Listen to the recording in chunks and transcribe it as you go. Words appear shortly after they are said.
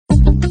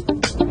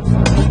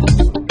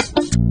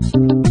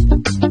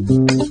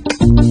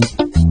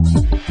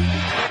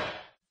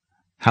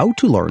How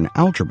to learn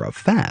algebra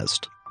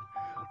fast.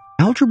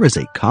 Algebra is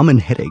a common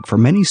headache for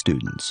many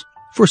students.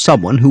 For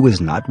someone who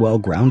is not well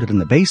grounded in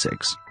the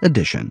basics,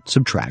 addition,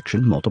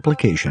 subtraction,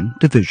 multiplication,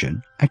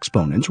 division,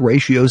 exponents,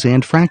 ratios,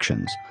 and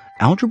fractions,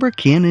 algebra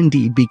can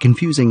indeed be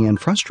confusing and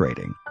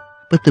frustrating.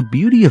 But the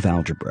beauty of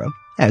algebra,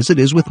 as it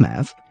is with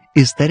math,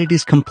 is that it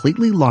is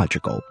completely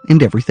logical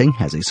and everything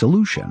has a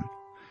solution.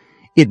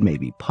 It may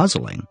be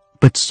puzzling,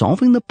 but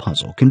solving the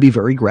puzzle can be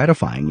very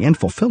gratifying and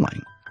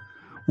fulfilling.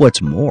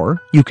 What's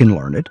more, you can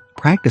learn it,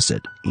 practice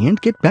it,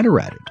 and get better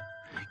at it.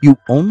 You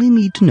only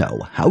need to know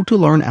how to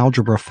learn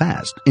algebra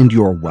fast, and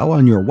you're well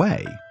on your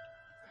way.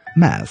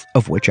 Math,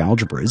 of which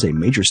algebra is a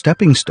major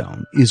stepping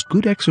stone, is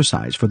good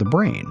exercise for the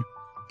brain.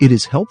 It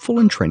is helpful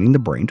in training the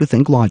brain to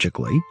think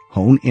logically,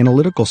 hone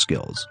analytical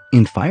skills,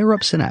 and fire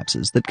up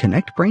synapses that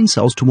connect brain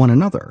cells to one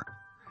another.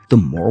 The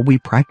more we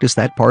practice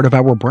that part of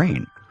our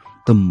brain,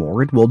 the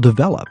more it will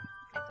develop.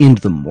 And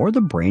the more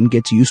the brain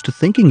gets used to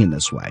thinking in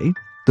this way,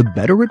 the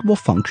better it will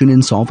function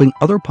in solving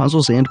other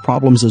puzzles and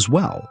problems as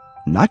well,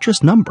 not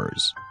just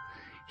numbers.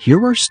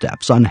 Here are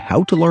steps on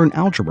how to learn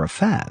algebra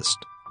fast.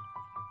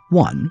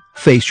 1.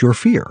 Face your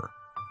fear.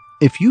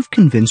 If you've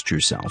convinced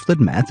yourself that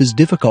math is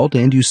difficult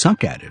and you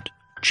suck at it,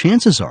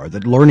 chances are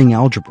that learning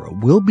algebra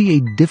will be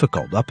a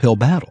difficult uphill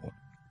battle.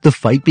 The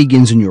fight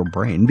begins in your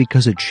brain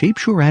because it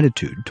shapes your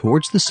attitude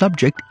towards the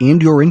subject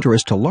and your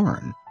interest to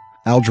learn.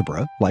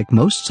 Algebra, like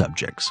most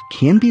subjects,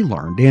 can be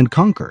learned and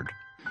conquered.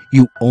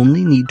 You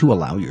only need to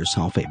allow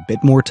yourself a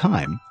bit more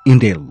time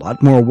and a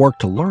lot more work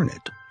to learn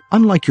it,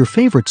 unlike your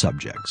favorite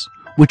subjects,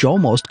 which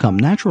almost come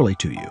naturally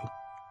to you.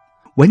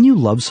 When you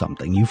love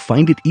something, you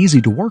find it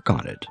easy to work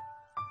on it.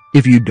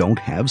 If you don't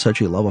have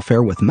such a love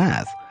affair with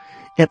math,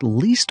 at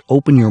least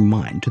open your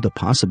mind to the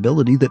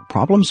possibility that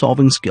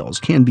problem-solving skills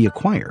can be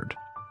acquired.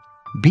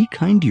 Be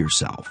kind to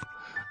yourself.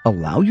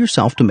 Allow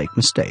yourself to make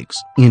mistakes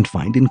and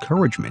find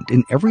encouragement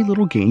in every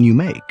little gain you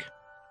make.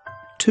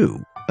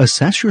 2.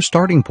 Assess your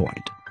starting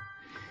point.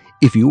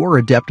 If you are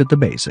adept at the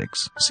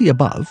basics, see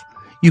above,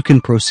 you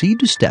can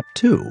proceed to step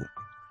 2.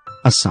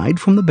 Aside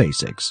from the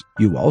basics,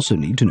 you also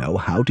need to know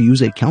how to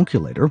use a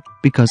calculator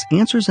because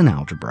answers in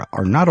algebra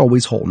are not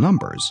always whole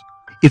numbers.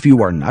 If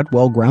you are not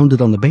well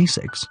grounded on the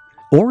basics,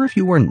 or if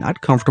you are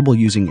not comfortable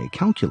using a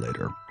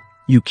calculator,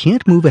 you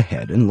can't move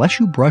ahead unless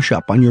you brush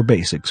up on your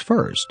basics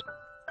first.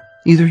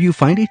 Either you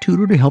find a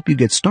tutor to help you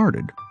get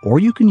started, or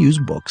you can use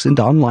books and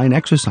online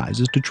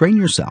exercises to train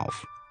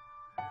yourself.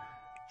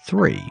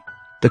 3.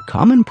 The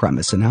common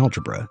premise in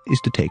algebra is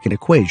to take an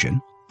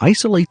equation,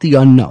 isolate the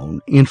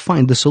unknown, and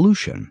find the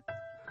solution.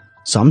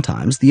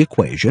 Sometimes the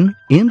equation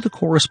and the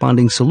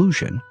corresponding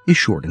solution is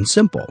short and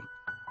simple.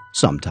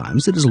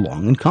 Sometimes it is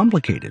long and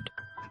complicated,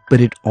 but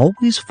it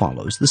always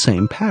follows the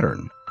same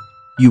pattern.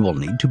 You will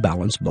need to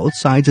balance both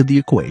sides of the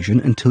equation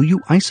until you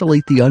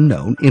isolate the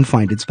unknown and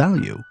find its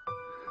value.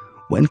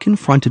 When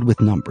confronted with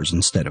numbers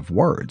instead of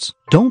words,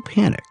 don't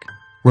panic.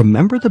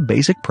 Remember the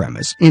basic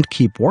premise and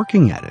keep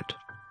working at it.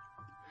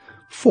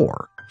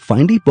 4.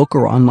 Find a book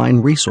or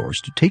online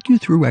resource to take you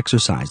through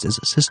exercises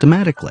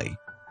systematically.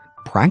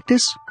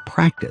 Practice,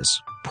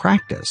 practice,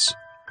 practice.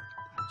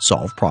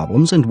 Solve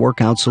problems and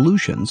work out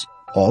solutions,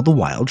 all the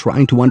while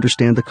trying to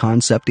understand the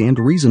concept and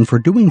reason for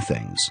doing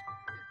things.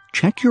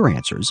 Check your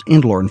answers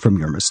and learn from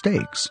your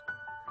mistakes.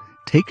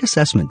 Take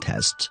assessment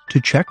tests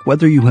to check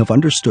whether you have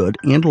understood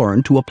and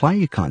learned to apply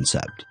a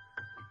concept.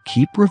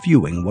 Keep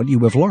reviewing what you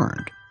have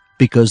learned,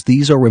 because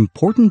these are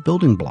important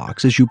building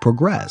blocks as you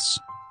progress.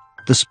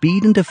 The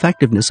speed and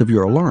effectiveness of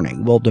your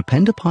learning will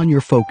depend upon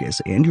your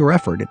focus and your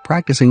effort at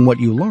practicing what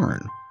you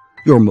learn.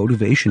 Your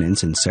motivation and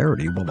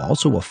sincerity will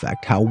also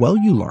affect how well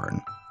you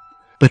learn.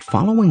 But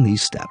following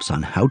these steps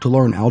on how to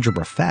learn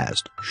algebra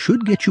fast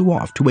should get you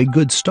off to a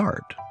good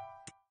start.